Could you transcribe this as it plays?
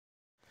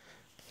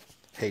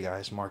Hey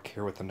guys, Mark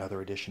here with another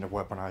edition of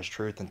Weaponized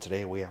Truth, and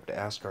today we have to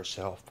ask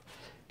ourselves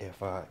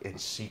if in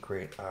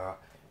secret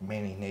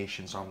many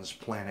nations on this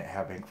planet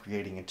have been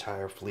creating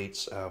entire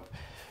fleets of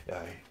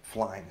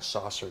flying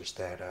saucers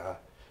that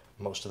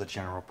most of the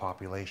general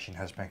population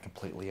has been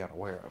completely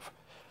unaware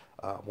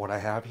of. What I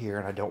have here,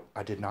 and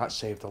I did not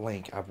save the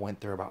link. I've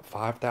went through about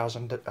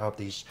 5,000 of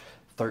these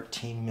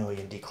 13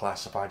 million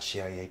declassified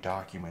CIA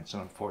documents,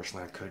 and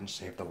unfortunately I couldn't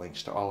save the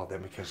links to all of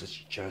them because it's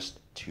just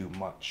too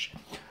much.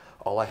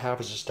 All I have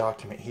is this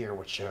document here,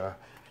 which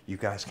you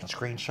guys can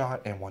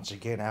screenshot, and once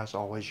again, as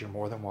always, you're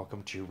more than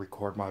welcome to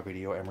record my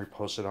video and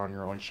repost it on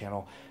your own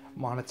channel,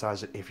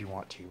 monetize it if you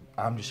want to.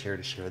 I'm just here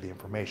to share the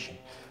information.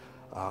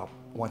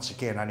 Once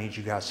again, I need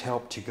you guys'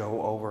 help to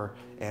go over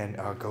and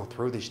go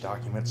through these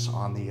documents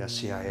on the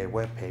CIA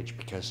webpage,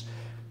 because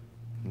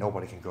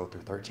nobody can go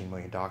through 13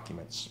 million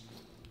documents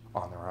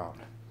on their own.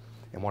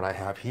 And what I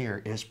have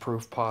here is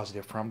proof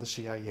positive from the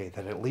CIA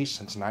that at least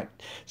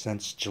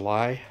since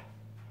July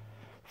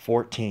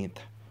 14th,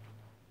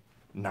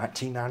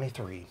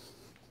 1993,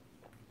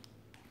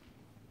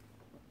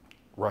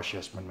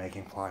 Russia's been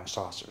making flying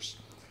saucers.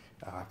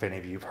 If any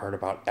of you have heard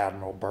about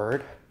Admiral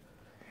Byrd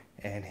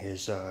and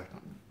his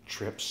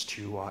trips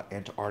to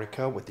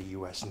Antarctica with the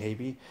U.S.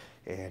 Navy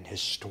and his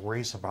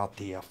stories about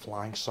the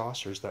flying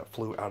saucers that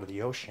flew out of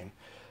the ocean,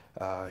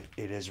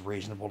 it is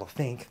reasonable to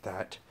think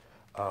that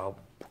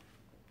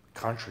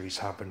countries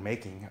have been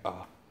making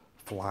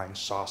flying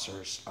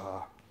saucers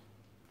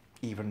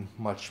even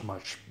much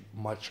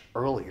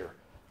earlier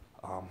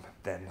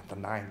than the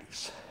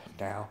 90s.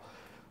 Now,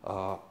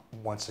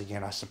 once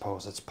again, I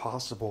suppose it's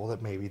possible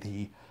that maybe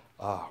the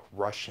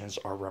Russians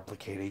are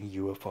replicating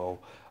UFO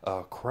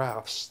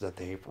crafts that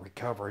they've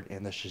recovered,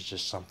 and this is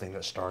just something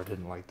that started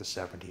in like the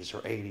 70s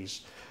or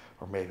 80s,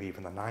 or maybe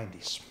even the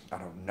 90s. I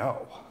don't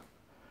know.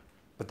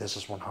 But this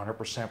is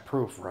 100%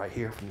 proof right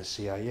here from the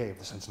CIA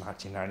that since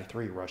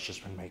 1993, Russia's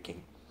been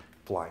making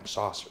flying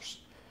saucers,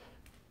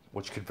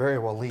 which could very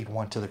well lead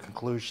one to the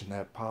conclusion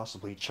that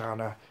possibly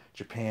China,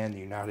 Japan, the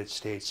United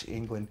States,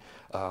 England,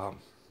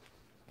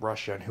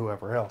 Russia, and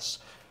whoever else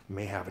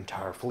may have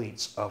entire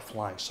fleets of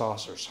flying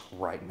saucers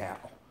right now,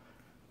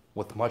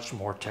 with much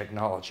more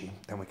technology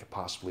than we could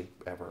possibly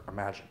ever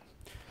imagine.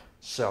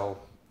 So,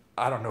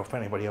 I don't know if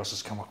anybody else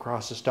has come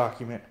across this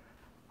document.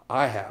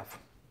 I have.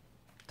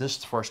 This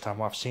is the first time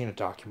I've seen a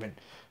document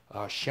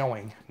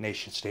showing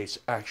nation states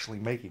actually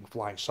making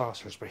flying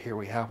saucers, but here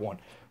we have one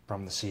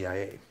from the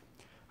CIA.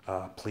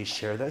 Please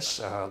share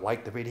this,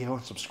 like the video,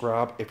 and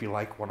subscribe if you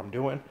like what I'm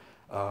doing.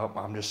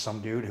 I'm just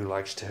some dude who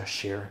likes to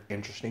share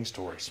interesting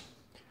stories.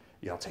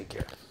 Y'all take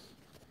care.